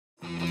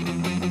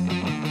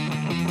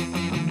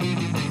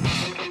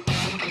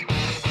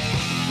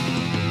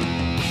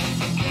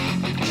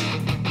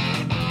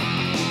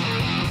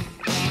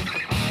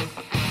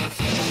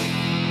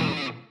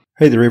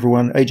Hey there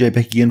everyone, AJ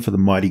back again for the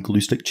Mighty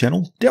Gluestick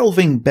channel,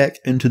 delving back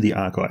into the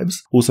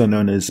archives, also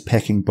known as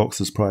packing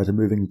boxes prior to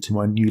moving to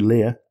my new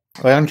lair.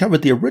 I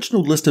uncovered the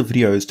original list of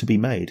videos to be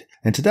made,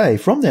 and today,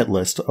 from that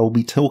list, I'll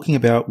be talking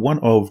about one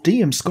of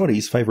DM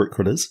Scotty's favourite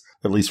critters,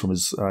 at least from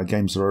his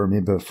games that I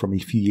remember from a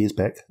few years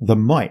back, the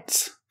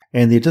Mites,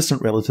 and their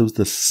distant relatives,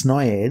 the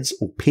Snyads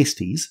or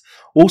pesties.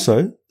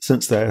 Also,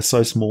 since they are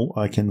so small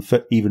I can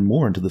fit even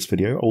more into this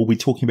video, I'll be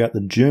talking about the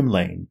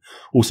Jermlaine,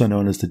 also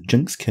known as the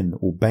jinxkin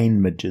or bane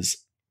midges.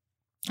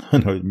 I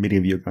know many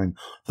of you are going,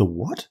 the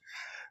what?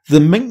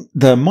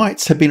 The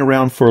Mites have been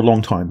around for a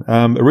long time,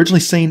 originally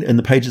seen in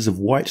the pages of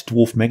White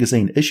Dwarf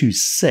magazine issue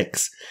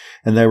 6,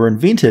 and they were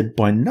invented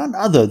by none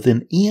other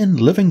than Ian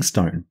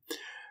Livingstone.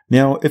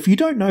 Now, if you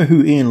don't know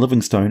who Ian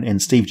Livingstone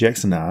and Steve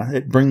Jackson are,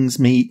 it brings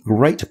me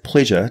great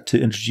pleasure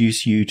to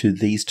introduce you to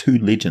these two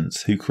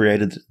legends who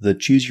created the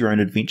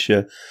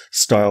choose-your-own-adventure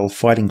style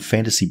fighting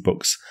fantasy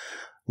books.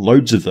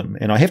 Loads of them.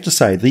 And I have to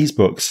say, these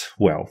books,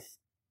 well,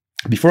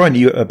 before I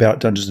knew about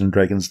Dungeons &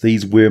 Dragons,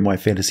 these were my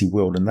fantasy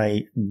world, and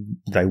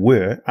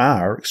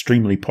are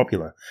extremely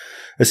popular.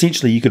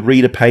 Essentially, you could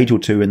read a page or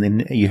two and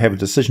then you have a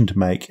decision to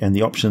make, and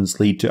the options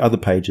lead to other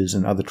pages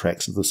and other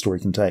tracks that the story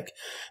can take.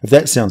 If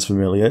that sounds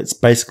familiar, it's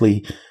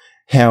basically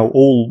how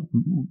all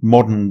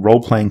modern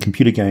role-playing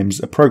computer games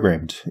are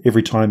programmed.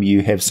 Every time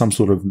you have some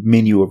sort of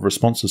menu of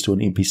responses to an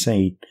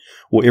NPC,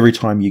 or every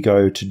time you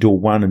go to door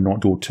 1 and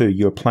not door 2,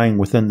 you're playing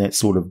within that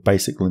sort of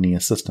basic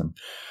linear system.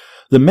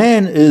 The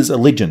man is a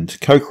legend,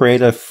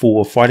 co-creator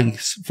for fighting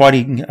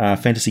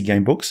fantasy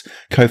game books,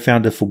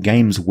 co-founder for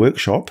Games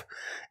Workshop,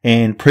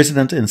 and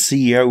president and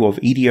CEO of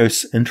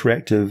Eidos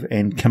Interactive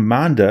and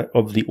commander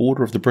of the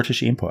Order of the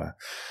British Empire.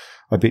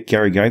 I bet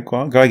Gary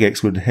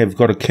Gygax would have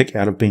got a kick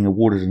out of being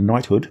awarded a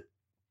knighthood.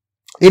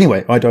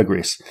 Anyway, I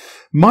digress.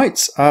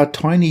 Mites are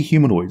tiny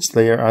humanoids.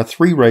 There are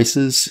three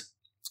races.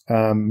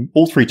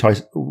 All three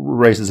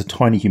races are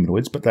tiny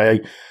humanoids, but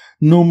they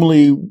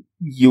normally,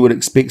 you would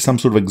expect some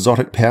sort of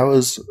exotic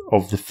powers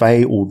of the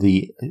Fae or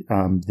the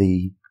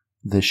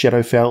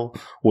Shadowfell,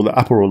 or the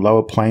upper or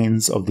lower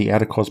planes of the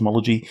outer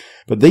cosmology.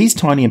 But these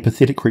tiny and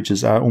pathetic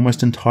creatures are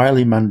almost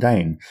entirely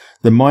mundane.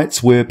 The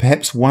Mites were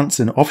perhaps once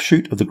an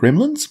offshoot of the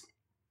Gremlins,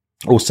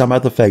 or some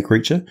other Fae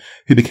creature,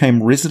 who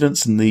became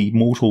residents in the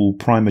mortal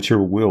prime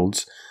material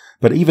worlds.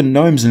 But even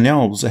gnomes and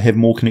elves have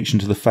more connection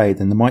to the Fae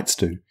than the Mites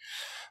do.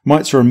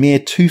 Mites are a mere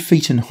 2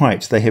 feet in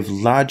height. They have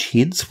large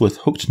heads with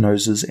hooked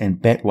noses and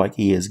bat-like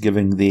ears,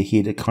 giving their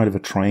head a kind of a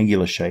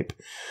triangular shape.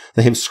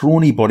 They have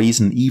scrawny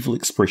bodies and evil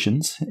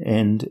expressions,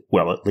 and,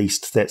 well, at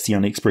least that's the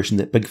only expression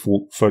that big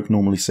folk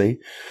normally see.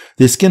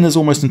 Their skin is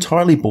almost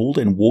entirely bald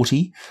and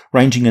warty,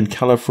 ranging in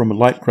colour from a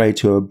light grey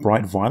to a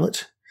bright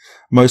violet.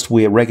 Most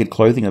wear ragged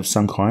clothing of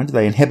some kind.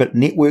 They inhabit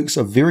networks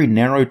of very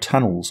narrow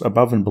tunnels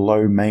above and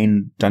below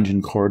main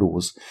dungeon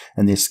corridors,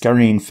 and their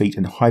scurrying feet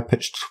and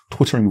high-pitched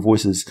twittering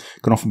voices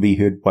can often be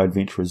heard by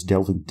adventurers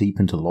delving deep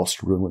into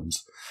lost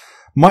ruins.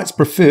 Mites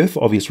prefer,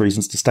 for obvious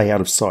reasons, to stay out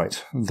of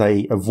sight.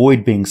 They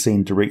avoid being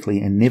seen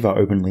directly and never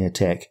openly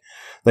attack.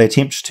 They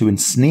attempt to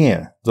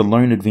ensnare the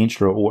lone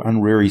adventurer or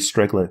unwary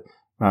straggler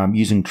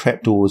using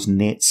trapdoors,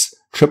 nets,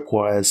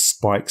 tripwires,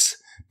 spikes,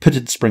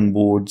 pitted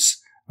springboards,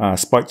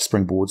 spiked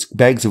springboards,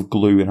 bags of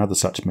glue, and other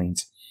such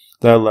means.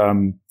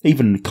 They'll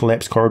even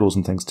collapse corridors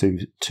and things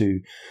to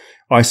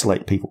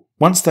isolate people.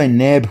 Once they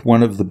nab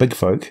one of the big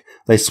folk,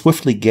 they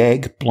swiftly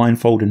gag,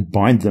 blindfold, and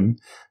bind them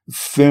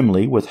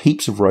firmly with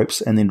heaps of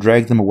ropes, and then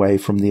drag them away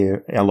from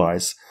their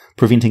allies,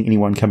 preventing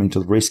anyone coming to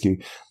the rescue.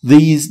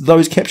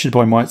 Those captured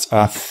by Mites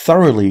are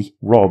thoroughly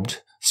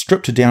robbed,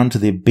 stripped down to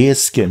their bare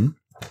skin,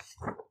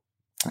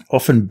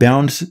 often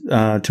bound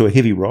to a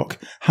heavy rock,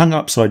 hung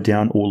upside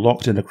down or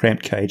locked in a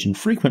cramped cage, and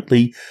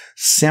frequently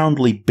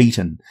soundly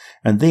beaten.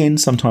 And then,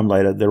 sometime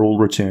later, they're all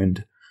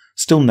returned,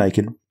 still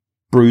naked,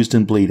 bruised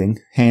and bleeding,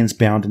 hands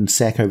bound in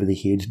sack over their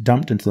head,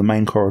 dumped into the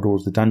main corridor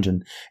of the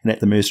dungeon, and at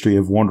the mercy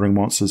of wandering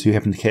monsters who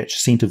happen to catch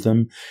scent of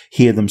them,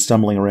 hear them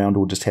stumbling around,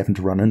 or just happen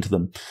to run into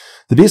them.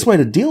 The best way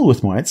to deal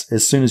with Mites,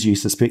 as soon as you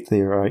suspect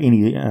there are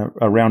any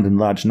around in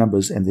large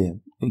numbers, and there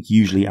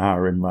usually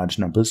are in large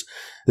numbers,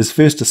 is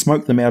first to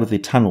smoke them out of their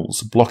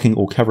tunnels, blocking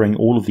or covering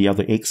all of the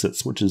other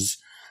exits, which is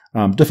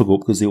difficult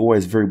because they're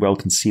always very well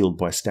concealed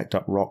by stacked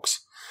up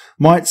rocks.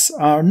 Mites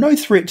are no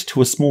threat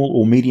to a small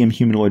or medium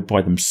humanoid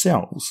by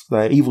themselves.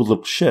 They are evil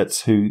little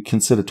shits who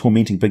consider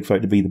tormenting big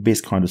folk to be the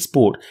best kind of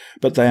sport,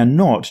 but they are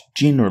not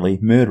generally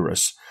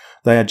murderous.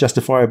 They are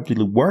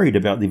justifiably worried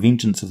about the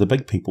vengeance of the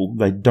big people.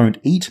 They don't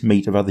eat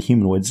meat of other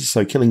humanoids,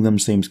 so killing them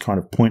seems kind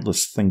of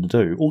pointless thing to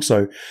do.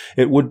 Also,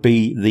 it would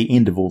be the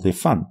end of all their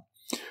fun.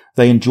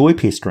 They enjoy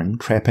pestering,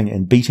 trapping,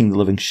 and beating the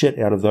living shit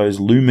out of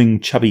those looming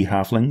chubby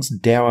halflings,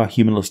 dour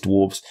humanless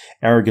dwarves,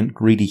 arrogant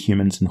greedy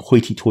humans, and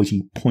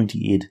hoity-toity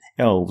pointy-eared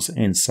elves,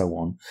 and so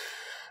on.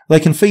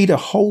 They can feed a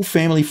whole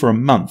family for a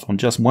month on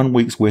just 1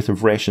 week's worth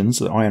of rations,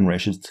 iron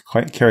rations,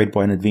 carried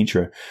by an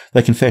adventurer.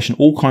 They can fashion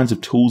all kinds of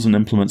tools and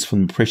implements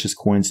from the precious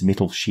coins and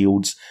metal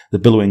shields, the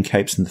billowing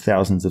capes and the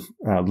thousands of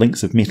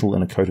links of metal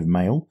in a coat of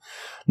mail.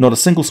 Not a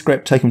single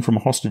scrap taken from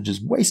a hostage is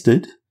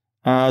wasted,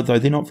 though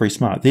they're not very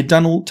smart. Their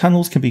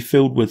tunnels can be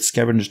filled with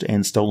scavenged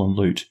and stolen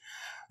loot.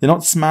 They're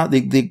not smart,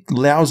 they're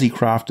lousy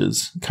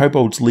crafters.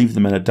 Kobolds leave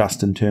them in a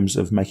dust in terms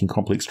of making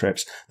complex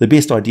traps. The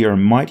best idea a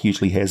Mite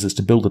usually has is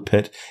to build a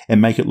pit and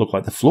make it look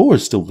like the floor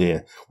is still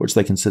there, which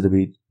they consider to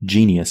be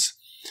genius.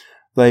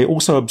 They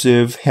also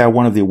observe how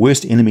one of their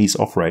worst enemies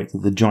operate,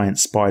 the giant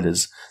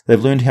spiders.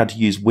 They've learned how to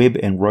use web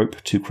and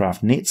rope to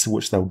craft nets,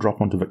 which they'll drop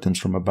onto victims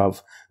from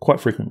above quite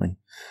frequently.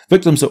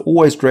 Victims are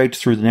always dragged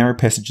through the narrow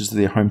passages of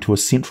their home to a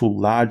central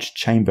large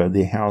chamber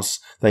they house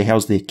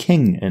their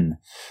king in.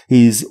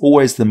 He's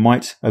always the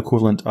Mite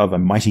equivalent of a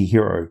mighty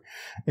hero,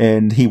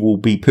 and he will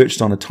be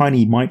perched on a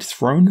tiny Mite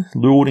throne,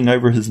 lording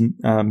over his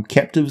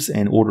captives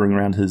and ordering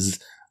around his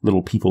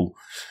little people.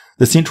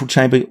 The central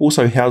chamber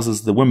also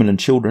houses the women and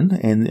children,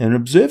 and an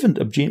observant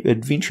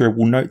adventurer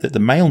will note that the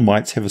male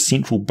mites have a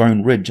central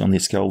bone ridge on their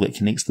skull that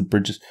connects the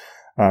bridges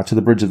to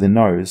the bridge of their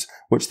nose,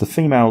 which the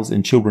females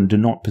and children do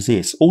not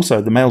possess.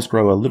 Also, the males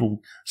grow a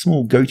little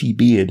small goatee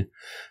beard.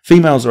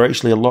 Females are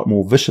actually a lot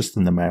more vicious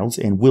than the males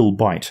and will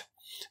bite.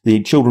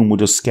 The children will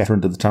just scatter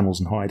into the tunnels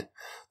and hide.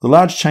 The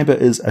large chamber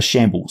is a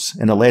shambles,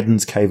 an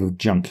Aladdin's cave of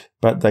junk,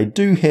 but they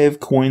do have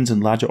coins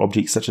and larger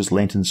objects such as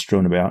lanterns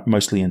strewn about,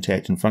 mostly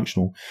intact and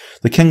functional.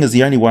 The king is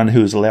the only one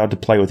who is allowed to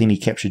play with any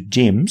captured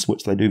gems,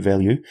 which they do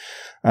value.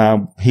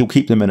 He'll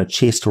keep them in a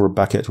chest or a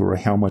bucket or a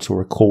helmet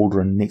or a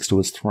cauldron next to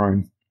his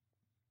throne.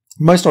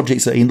 Most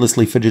objects are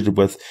endlessly fidgeted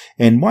with,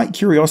 and Mite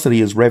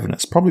curiosity is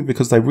ravenous, probably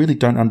because they really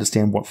don't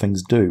understand what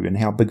things do and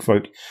how big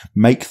folk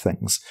make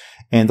things,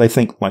 and they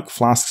think like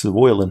flasks of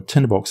oil and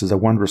tinderboxes are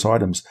wondrous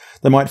items.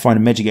 They might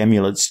find magic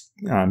amulets.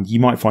 You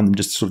might find them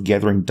just sort of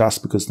gathering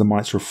dust because the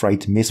mites are afraid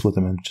to mess with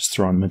them and just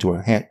throwing them into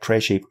a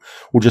trash heap,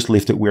 or just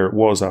left it where it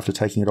was after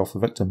taking it off the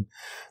victim.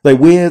 They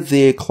wear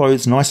their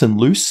clothes nice and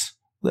loose,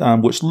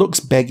 which looks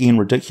baggy and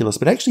ridiculous,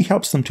 but actually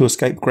helps them to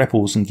escape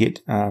grapples and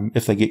get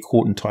if they get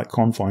caught in tight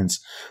confines,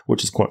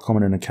 which is quite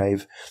common in a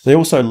cave. They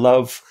also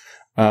love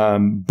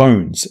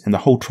bones, and the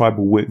whole tribe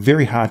will work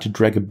very hard to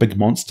drag a big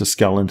monster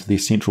skull into their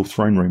central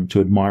throne room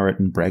to admire it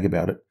and brag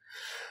about it.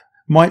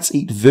 Mites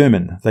eat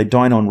vermin. They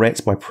dine on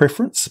rats by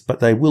preference, but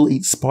they will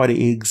eat spider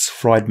eggs,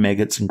 fried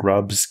maggots and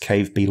grubs,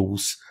 cave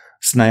beetles,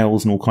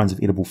 snails, and all kinds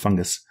of edible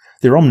fungus.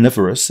 They're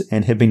omnivorous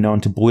and have been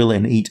known to boil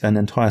and eat an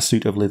entire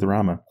suit of leather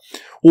armor.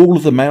 All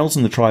of the males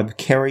in the tribe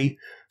carry,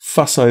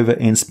 fuss over,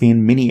 and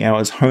spend many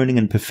hours honing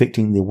and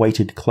perfecting their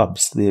weighted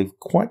clubs. They're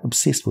quite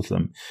obsessed with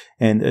them,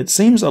 and it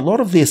seems a lot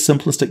of their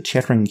simplistic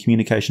chattering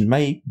communication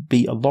may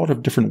be a lot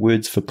of different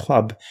words for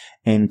club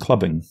and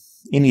clubbing.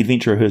 Any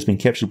adventurer who has been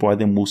captured by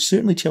them will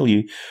certainly tell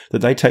you that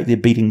they take their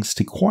beatings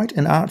to quite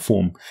an art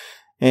form,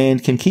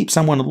 and can keep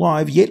someone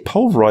alive, yet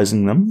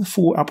pulverizing them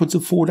for upwards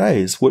of 4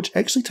 days, which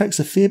actually takes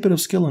a fair bit of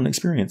skill and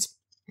experience.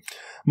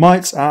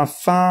 Mites are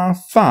far,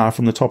 far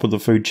from the top of the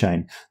food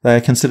chain. They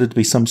are considered to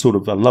be some sort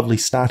of a lovely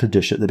starter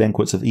dish at the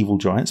banquets of evil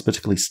giants,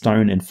 particularly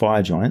stone and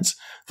fire giants,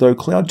 though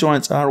cloud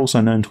giants are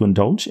also known to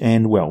indulge,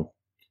 and, well,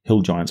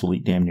 hill giants will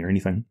eat damn near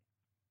anything.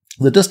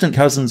 The distant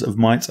cousins of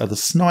mites are the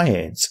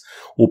Snyads,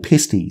 or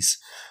pesties,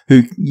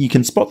 who you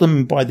can spot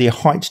them by their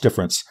height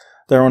difference.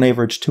 They're on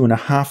average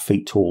 2.5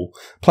 feet tall,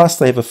 plus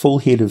they have a full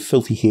head of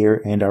filthy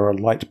hair and are a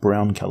light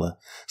brown colour.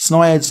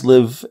 Snyads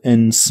live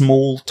in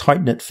small,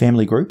 tight-knit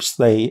family groups.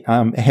 They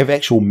have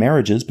actual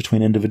marriages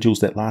between individuals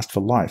that last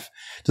for life.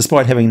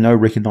 Despite having no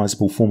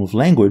recognisable form of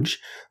language,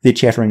 their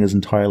chattering is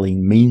entirely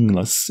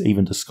meaningless,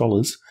 even to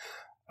scholars.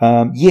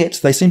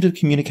 Yet they seem to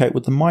communicate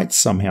with the mites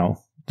somehow.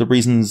 The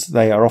reasons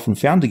they are often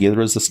found together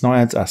is the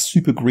Snyads are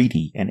super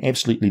greedy and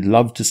absolutely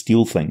love to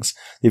steal things.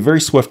 They're very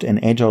swift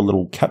and agile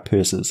little cut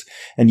purses,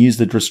 and use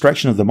the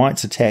distraction of the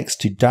mites' attacks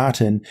to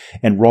dart in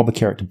and rob a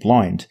character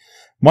blind.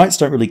 Mites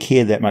don't really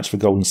care that much for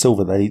gold and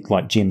silver. They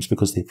like gems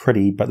because they're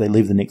pretty, but they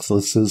leave the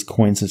necklaces,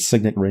 coins, and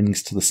signet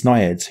rings to the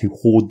Snyads, who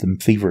hoard them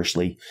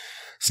feverishly.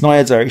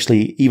 Snyads are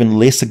actually even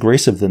less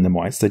aggressive than the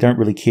mites. They don't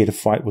really care to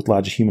fight with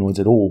larger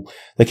humanoids at all.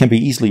 They can be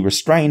easily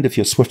restrained if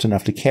you're swift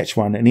enough to catch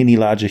one, and any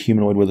larger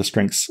humanoid with a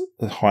strength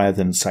higher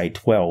than, say,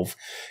 12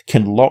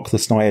 can lock the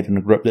Snyad in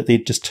a grip that they're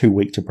just too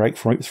weak to break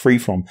free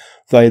from,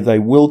 though they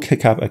will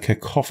kick up a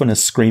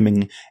cacophonous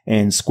screaming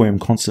and squirm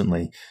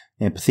constantly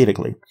and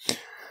pathetically.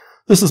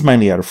 This is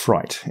mainly out of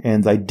fright,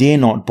 and they dare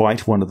not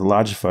bite one of the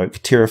larger folk,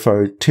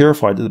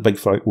 terrified that the big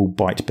folk will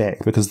bite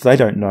back, because they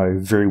don't know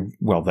very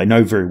well. They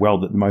know very well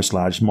that the most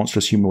large,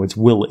 monstrous humanoids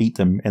will eat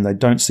them, and they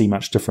don't see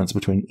much difference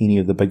between any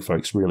of the big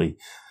folks, really.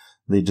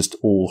 They're just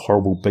all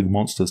horrible big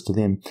monsters to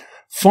them.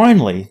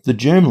 Finally, the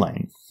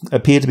Jermlaine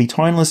appear to be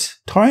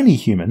tiny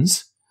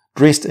humans,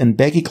 dressed in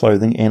baggy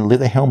clothing and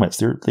leather helmets.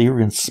 They're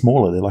even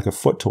smaller. They're like a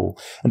foot tall.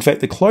 In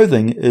fact, the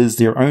clothing is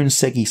their own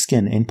saggy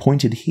skin and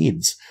pointed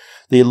heads.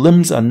 Their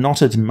limbs are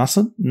knotty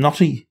muscled.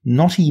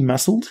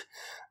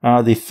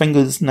 Their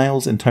fingers,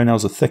 nails, and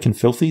toenails are thick and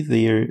filthy.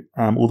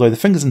 Although the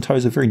fingers and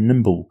toes are very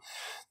nimble.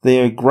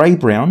 Their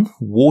grey-brown,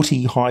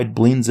 warty hide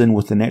blends in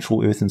with the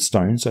natural earth and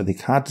stone, so they're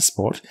hard to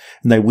spot.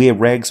 And they wear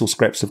rags or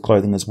scraps of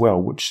clothing as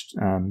well, which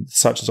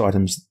such as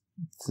items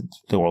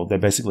well, they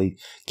basically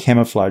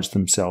camouflage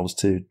themselves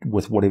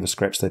with whatever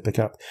scraps they pick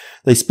up.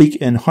 They speak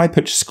in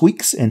high-pitched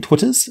squeaks and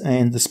twitters,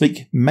 and the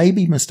speak may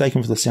be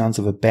mistaken for the sounds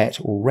of a bat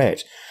or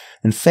rat.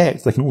 In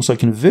fact, they can also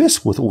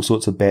converse with all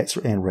sorts of bats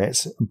and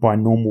rats by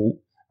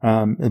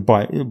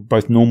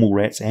both normal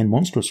rats and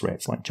monstrous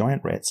rats, like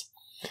giant rats.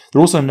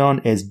 They're also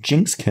known as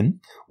jinxkin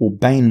or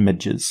bane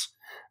midges.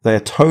 They are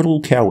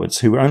total cowards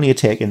who only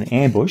attack in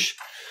ambush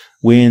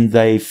when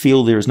they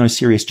feel there is no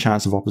serious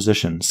chance of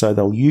opposition, so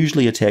they'll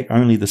usually attack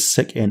only the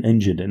sick and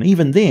injured, and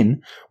even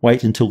then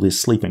wait until they're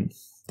sleeping.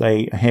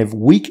 They have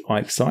weak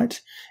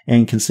eyesight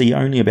and can see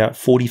only about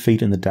 40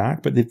 feet in the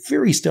dark, but they're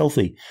very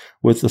stealthy.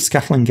 With the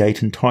scuttling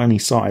gait and tiny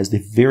size,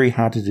 they're very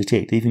hard to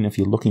detect, even if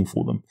you're looking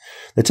for them.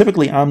 They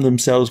typically arm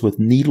themselves with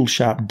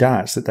needle-sharp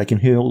darts that they can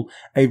hurl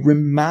a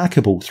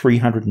remarkable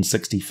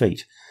 360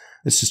 feet.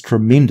 This is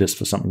tremendous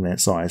for something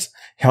that size.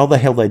 How the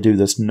hell they do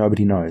this,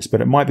 nobody knows,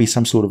 but it might be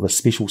some sort of a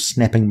special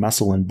snapping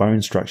muscle and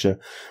bone structure,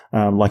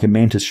 like a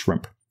mantis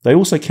shrimp. They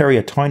also carry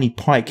a tiny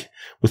pike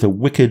with a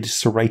wicked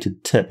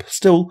serrated tip.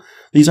 Still,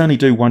 these only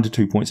do 1 to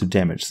 2 points of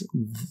damage.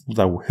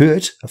 They'll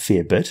hurt a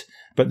fair bit,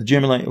 but the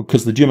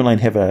Jermlaine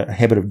have a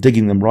habit of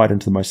digging them right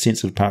into the most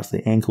sensitive parts of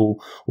the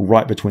ankle, or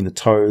right between the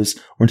toes,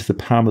 or into the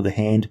palm of the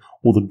hand,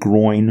 or the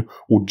groin,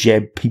 or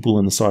jab people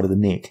in the side of the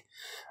neck.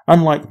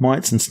 Unlike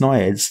mites and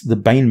snyads, the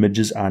bane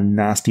midges are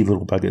nasty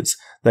little buggers.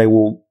 They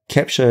will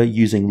capture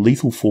using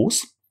lethal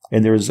force,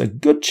 and there is a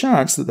good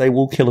chance that they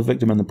will kill a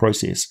victim in the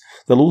process.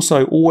 They'll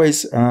also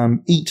always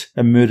eat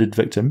a murdered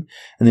victim,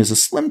 and there's a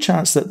slim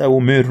chance that they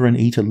will murder and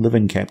eat a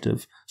living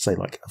captive, say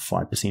like a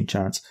 5%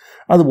 chance.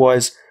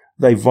 Otherwise,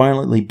 they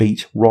violently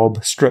beat,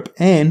 rob, strip,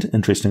 and,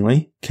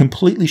 interestingly,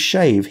 completely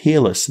shave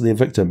hairless their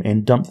victim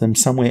and dump them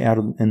somewhere out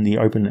in the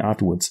open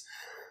afterwards.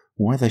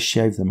 Why they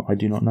shave them, I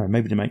do not know.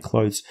 Maybe to make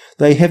clothes.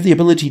 They have the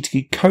ability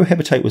to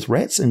cohabitate with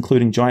rats,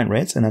 including giant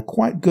rats, and are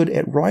quite good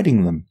at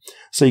riding them.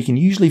 So you can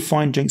usually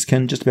find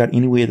jinxkin just about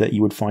anywhere that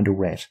you would find a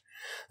rat.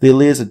 Their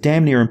lairs are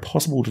damn near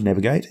impossible to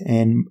navigate,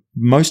 and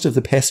most of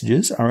the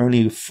passages are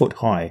only a foot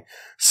high.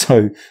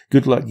 So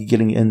good luck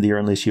getting in there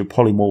unless you're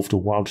polymorphed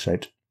or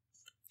wild-shaped.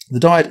 The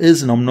diet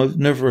is an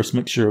omnivorous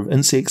mixture of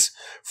insects,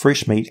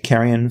 fresh meat,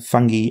 carrion,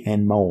 fungi,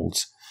 and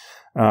molds.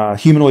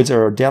 Humanoids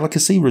are a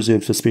delicacy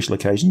reserved for special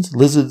occasions.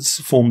 Lizards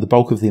form the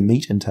bulk of their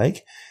meat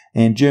intake,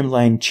 and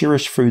Jermlaine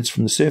cherish foods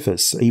from the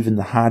surface. Even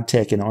the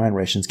hardtack and iron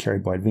rations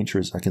carried by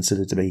adventurers are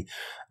considered to be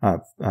a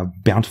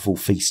bountiful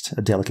feast,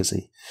 a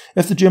delicacy.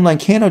 If the Jermlaine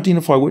can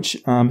identify which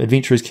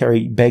adventurers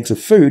carry bags of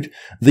food,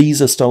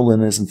 these are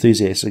stolen as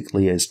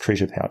enthusiastically as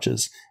treasure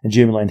pouches. And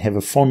Jermlaine have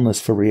a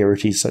fondness for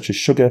rarities such as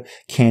sugar,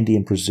 candy,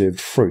 and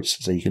preserved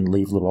fruits, so you can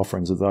leave little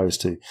offerings of those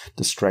to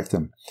distract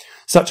them.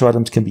 Such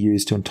items can be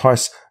used to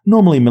entice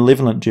normally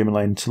malevolent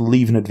Jermlaine to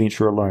leave an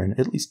adventurer alone,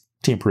 at least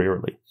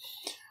temporarily.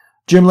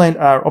 Jermlaine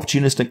are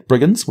opportunistic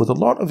brigands with a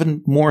lot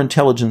of more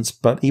intelligence,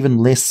 but even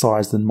less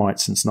size than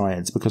mites and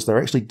snyads, because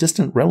they're actually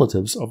distant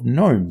relatives of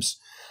gnomes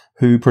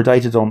who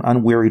predated on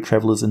unwary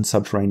travellers in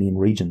subterranean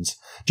regions.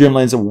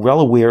 Jermlaines are well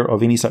aware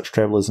of any such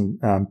travellers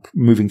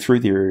moving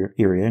through their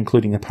area,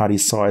 including a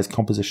party's size,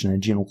 composition,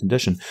 and general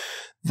condition.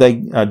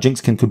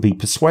 Jinxkin could be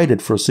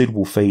persuaded for a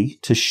suitable fee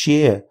to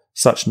share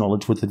such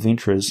knowledge with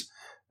adventurers,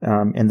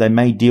 and they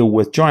may deal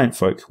with giant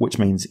folk, which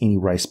means any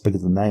race bigger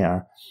than they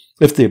are.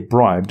 If they're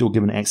bribed or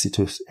given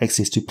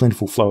access to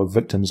plentiful flow of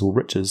victims or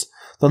riches,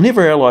 they'll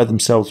never ally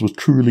themselves with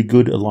truly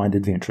good aligned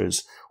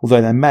adventurers,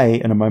 although they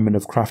may, in a moment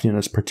of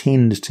craftiness,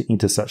 pretend to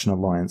enter such an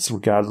alliance,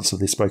 regardless of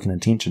their spoken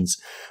intentions.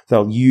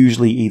 They'll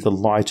usually either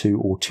lie to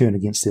or turn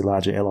against their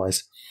larger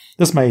allies.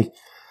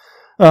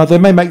 They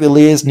may make their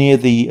lairs near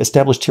the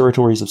established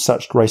territories of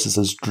such races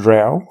as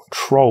drow,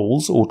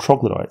 trolls, or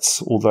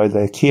troglodytes, although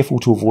they are careful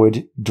to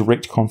avoid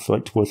direct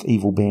conflict with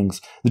evil beings.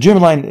 The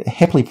Jermlaine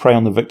happily prey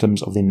on the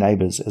victims of their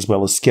neighbours, as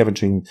well as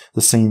scavenging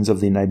the scenes of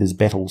their neighbours'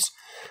 battles.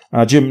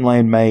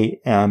 Jermlaine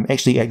may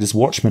actually act as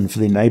watchmen for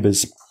their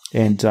neighbours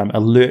and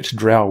alert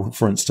drow,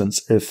 for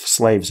instance, if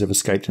slaves have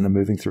escaped and are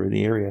moving through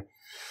the area,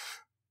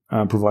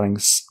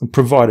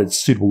 provided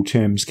suitable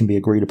terms can be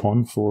agreed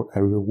upon for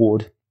a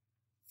reward.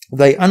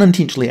 They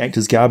unintentionally act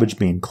as garbage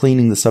men,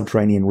 cleaning the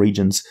subterranean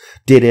regions.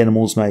 Dead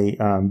animals may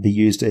be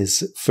used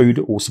as food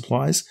or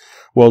supplies,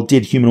 while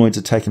dead humanoids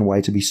are taken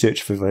away to be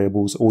searched for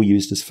valuables or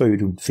used as food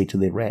and fed to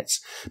their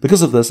rats.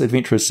 Because of this,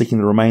 adventurers seeking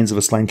the remains of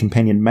a slain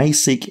companion may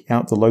seek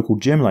out the local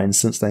Jermlaines,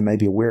 since they may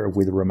be aware of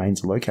where the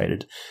remains are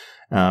located.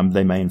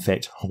 They may in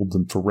fact hold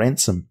them for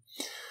ransom.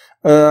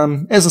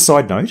 As a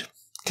side note,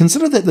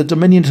 consider that the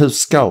diminutive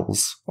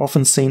skulls,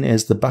 often seen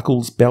as the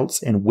buckles,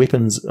 belts, and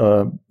weapons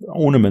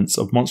ornaments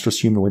of monstrous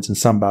humanoids in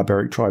some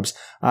barbaric tribes,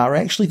 are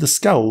actually the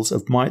skulls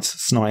of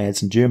mites,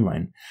 snyads, and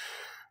Jermlaine.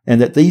 and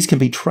that these can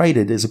be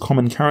traded as a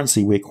common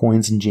currency where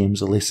coins and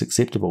gems are less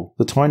acceptable.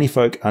 The tiny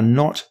folk are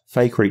not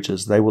fey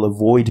creatures. They will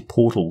avoid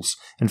portals.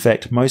 In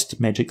fact,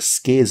 most magic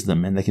scares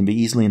them, and they can be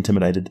easily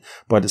intimidated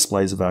by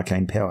displays of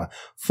arcane power.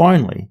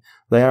 Finally,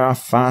 they are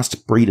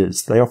fast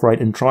breeders. They operate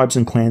in tribes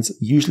and clans,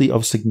 usually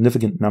of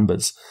significant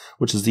numbers,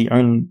 which is the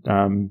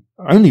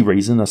only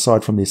reason,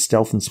 aside from their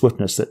stealth and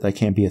swiftness, that they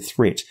can be a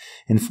threat.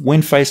 And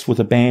when faced with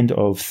a band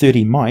of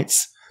 30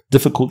 mites,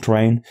 difficult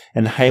terrain,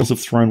 and hails of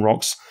thrown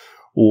rocks,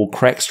 or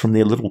cracks from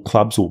their little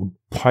clubs, or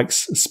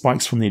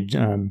spikes from their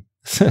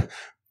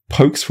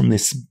pokes from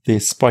their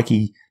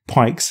spiky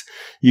pikes,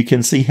 you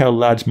can see how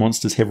large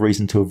monsters have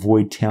reason to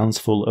avoid towns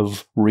full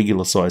of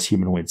regular-sized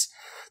humanoids.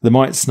 The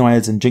mites,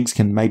 snyads, and jinx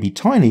can may be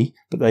tiny,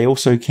 but they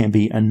also can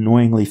be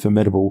annoyingly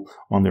formidable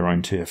on their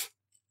own turf.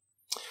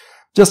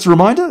 Just a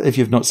reminder, if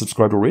you've not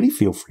subscribed already,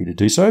 feel free to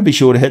do so. Be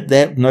sure to hit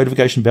that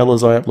notification bell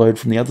as I upload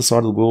from the other side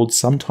of the world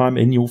sometime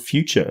in your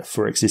future.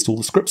 For access to all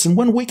the scripts and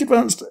 1 week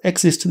advanced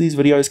access to these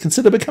videos,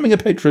 consider becoming a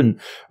patron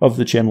of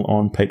the channel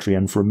on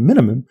Patreon for a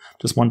minimum,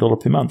 just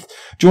 $1 per month.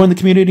 Join the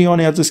community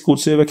on our Discord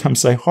server. Come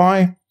say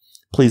hi.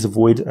 Please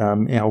avoid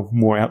our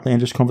more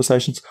outlandish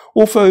conversations.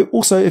 Also,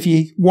 if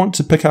you want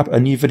to pick up a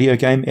new video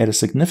game at a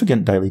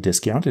significant daily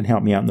discount and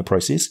help me out in the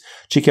process,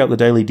 check out the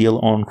daily deal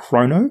on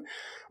Chrono.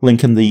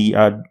 Link in the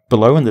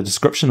below in the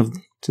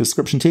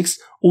description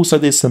text. Also,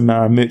 there's some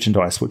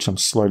merchandise which I'm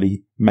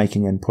slowly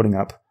making and putting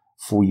up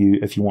for you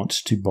if you want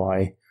to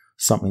buy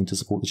something to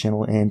support the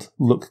channel and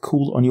look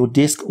cool on your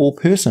desk or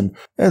person.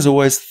 As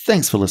always,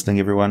 thanks for listening,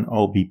 everyone.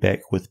 I'll be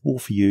back with more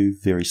for you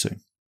very soon.